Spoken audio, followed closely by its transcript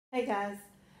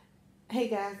Hey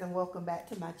guys, and welcome back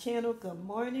to my channel. Good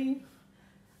morning.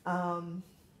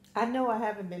 I know I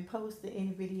haven't been posting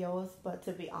any videos, but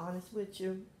to be honest with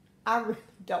you, I really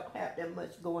don't have that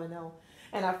much going on.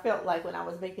 And I felt like when I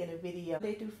was making a video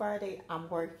Monday through Friday, I'm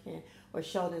working or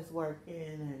Sheldon's working,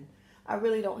 and I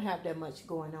really don't have that much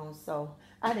going on. So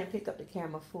I didn't pick up the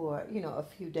camera for a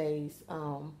few days.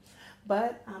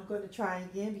 But I'm going to try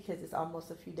again because it's almost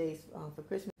a few days for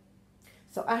Christmas.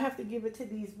 So I have to give it to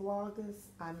these vloggers.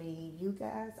 I mean, you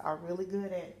guys are really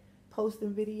good at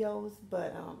posting videos,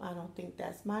 but I don't think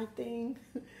that's my thing.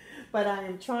 But I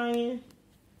am trying.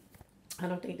 I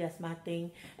don't think that's my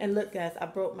thing. And look, guys, I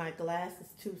broke my glasses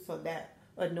too, so that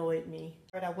annoyed me.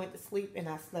 But I went to sleep and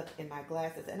I slept in my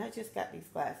glasses, and I just got these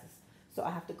glasses. So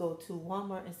I have to go to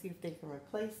Walmart and see if they can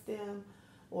replace them,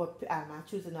 or I might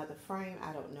choose another frame.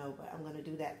 I don't know, but I'm going to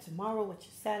do that tomorrow, which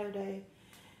is Saturday.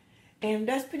 And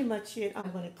that's pretty much it. I'm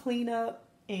going to clean up,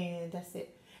 and that's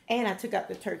it. And I took out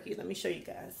the turkey. Let me show you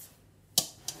guys.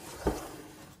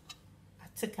 I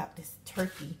took out this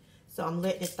turkey. So I'm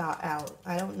letting it thaw out.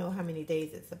 I don't know how many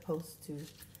days it's supposed to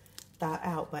thaw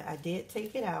out, but I did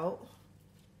take it out.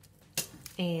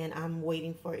 And I'm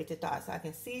waiting for it to thaw so I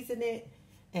can season it.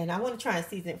 And I want to try and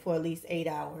season it for at least 8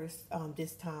 hours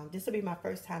this time. This will be my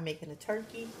first time making a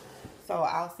turkey. So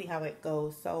I'll see how it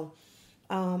goes. So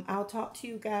I'll talk to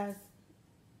you guys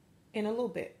in a little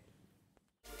bit.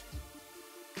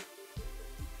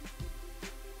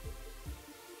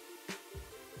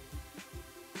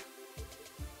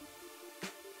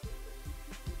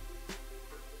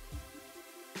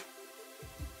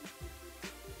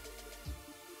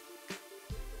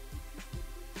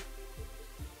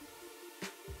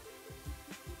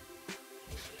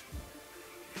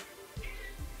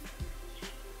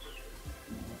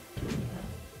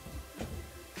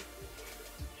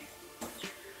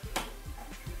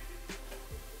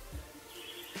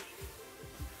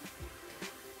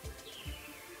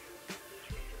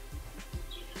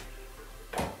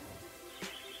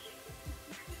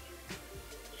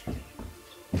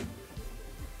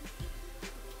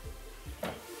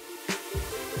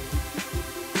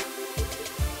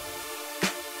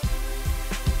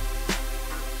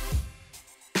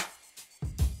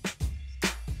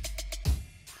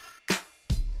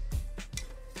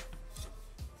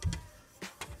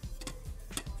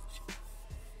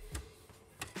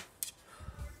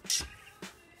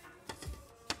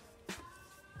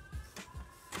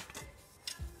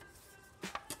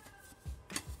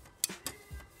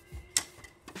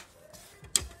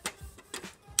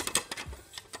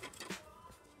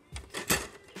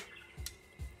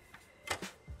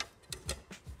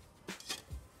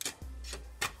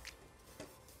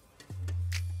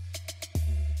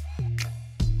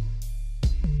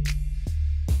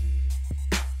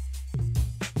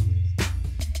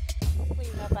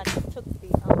 I just took the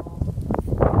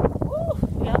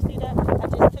y'all see that? I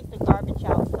just took the garbage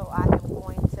out, so I am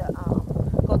going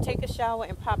to go take a shower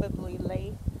and probably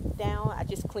lay down. I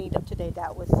just cleaned up today.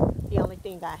 That was the only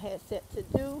thing I had set to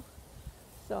do.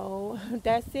 So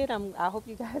that's it. I hope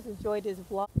you guys enjoyed this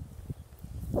vlog.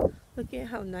 Look at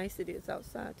how nice it is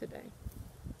outside today.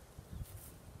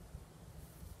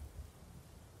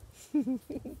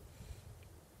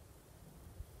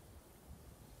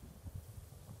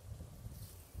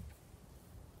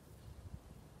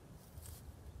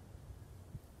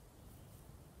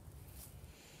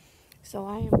 So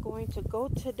I am going to go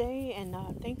today, and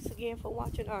thanks again for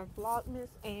watching our Vlogmas,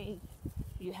 and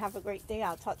you have a great day.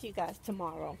 I'll talk to you guys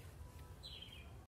tomorrow.